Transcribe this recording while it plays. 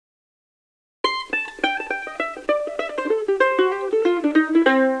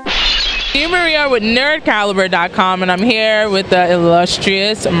are with nerdcaliber.com, and I'm here with the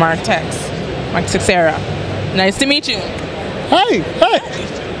illustrious Mark Texeira. Nice to meet you. Hi.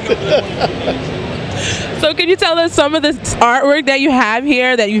 So can you tell us some of the artwork that you have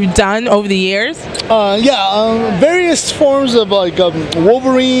here that you've done over the years? Various forms of like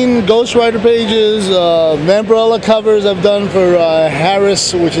Wolverine, Ghost Rider pages, Vampirella covers I've done for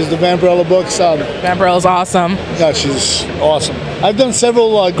Harris, which is the Vampirella books. Vampirella's awesome. Yeah, she's awesome. I've done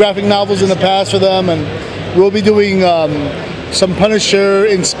several graphic novels in the past for them, and we'll be doing some Punisher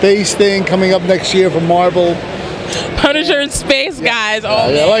in space thing coming up next year from Marvel. Punisher in space, guys. Oh,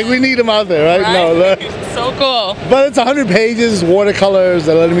 yeah, like we need them out there, right? Right? No, so cool. But it's 100 pages, watercolors.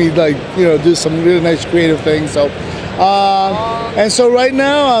 They're letting me do some really nice creative things. So, and so right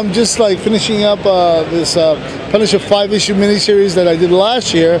now I'm just like finishing up this Punisher 5-issue miniseries that I did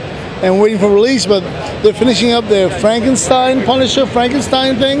last year, and waiting for release. But they're finishing up their Frankenstein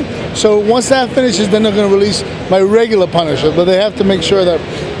thing. So once that finishes, then they're going to release my regular Punisher. But they have to make sure that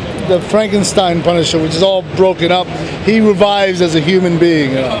the Frankenstein Punisher, which is all broken up, he revives as a human being.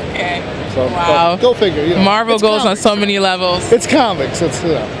 You know? Okay. So, wow. Go figure. You know, Marvel goes comics. on so many levels. It's comics. It's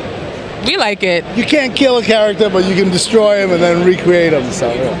we like it. You can't kill a character, but you can destroy him and then recreate him.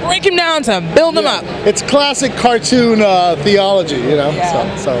 So break him down to build him up. It's classic cartoon theology, you know.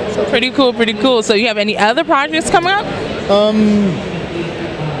 Yeah. So pretty cool. Pretty cool. So you have any other projects coming up?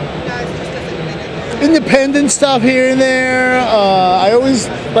 Independent stuff here and there. I always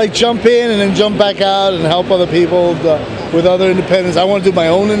like jump in and then jump back out and help other people with other independents. I want to do my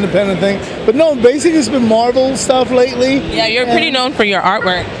own independent thing, but no, basically it's been Marvel stuff lately. Yeah, you're pretty known for your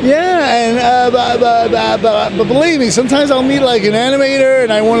artwork. Yeah, and but believe me, sometimes I'll meet like an animator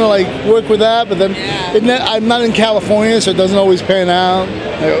and I want to like work with that, but then I'm not in California, so it doesn't always pan out.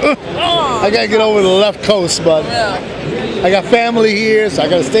 I gotta get over to the left coast, but I got family here, so I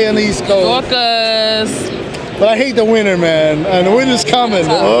gotta stay on the East Coast. But I hate the winter, man, and the winter's coming.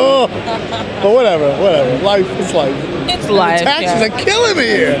 Oh, but whatever. Life is life. It's life. The taxes are killing me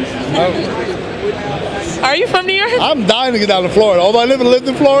here. Are you from New York? I'm dying to get down to Florida. Although I lived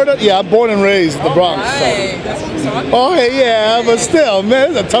in Florida, yeah, I'm born and raised in the Bronx. Right. That's what I'm talking about. Oh, hey, yeah, but still,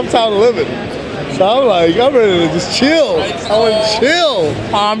 man, it's a tough town to live in. So I'm ready to just chill. I want to chill.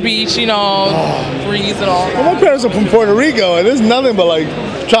 Palm Beach, you know, breeze and all that. Well, my parents are from Puerto Rico, and there's nothing but like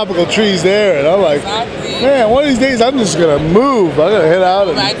tropical trees there. And I'm like, man, one of these days I'm just gonna move. I'm gonna head out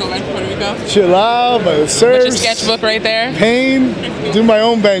and go back to Puerto Rico. Chill out, surf. Put your sketchbook right there. Paint, do my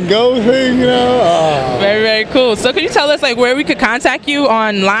own Van Gogh thing, you know. Very, very cool. So can you tell us like where we could contact you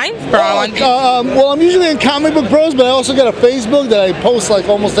online? Well, I'm usually in Comic Book Pros, but I also got a Facebook that I post like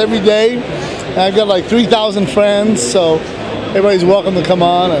almost every day. And I've got like 3,000 friends, so everybody's welcome to come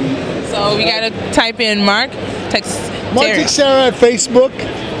on. And so we gotta type in Mark Texeira at Facebook,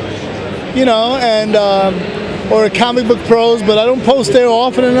 you know, and or Comic Book Pros, but I don't post there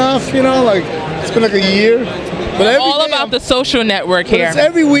often enough, you know. Like it's been like a year. But all about the social network here. It's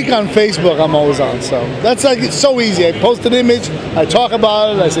every week on Facebook I'm always on, so that's like it's so easy. I post an image, I talk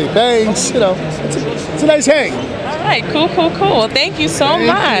about it, I say thanks, you know. It's a nice hang. All right, cool. Well, thank you so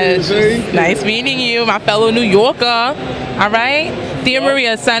much. Thank you. Nice meeting you, my fellow New Yorker. All right, Tia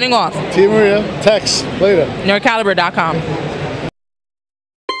Maria signing off. Tia Maria, text later. nerdcaliber.com.